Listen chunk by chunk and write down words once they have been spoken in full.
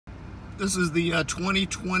This is the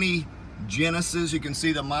 2020 Genesis. You can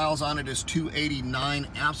see the miles on it is 289.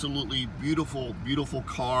 Absolutely beautiful, beautiful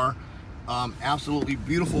car. Absolutely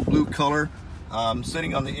beautiful blue color.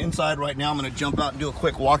 Sitting on the inside right now. I'm going to jump out and do a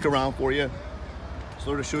quick walk around for you,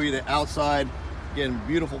 sort of show you the outside. Again,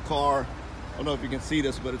 beautiful car. I don't know if you can see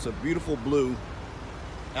this, but it's a beautiful blue.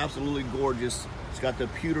 Absolutely gorgeous. It's got the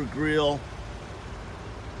pewter grille.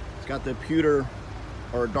 It's got the pewter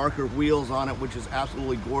or darker wheels on it, which is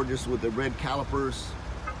absolutely gorgeous with the red calipers.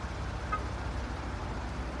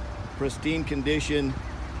 Pristine condition.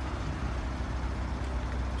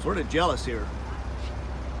 Sort of jealous here.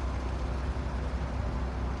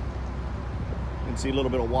 You can see a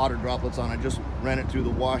little bit of water droplets on it. Just ran it through the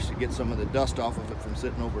wash to get some of the dust off of it from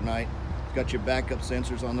sitting overnight. It's got your backup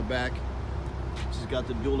sensors on the back. This has got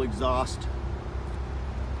the dual exhaust.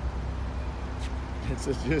 It's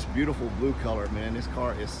just beautiful blue color, man. This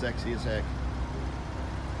car is sexy as heck.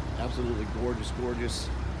 Absolutely gorgeous, gorgeous.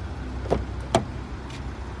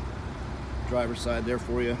 Driver's side there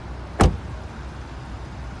for you.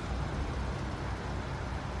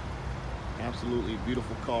 Absolutely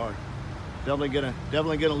beautiful car. Definitely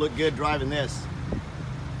gonna look good driving this.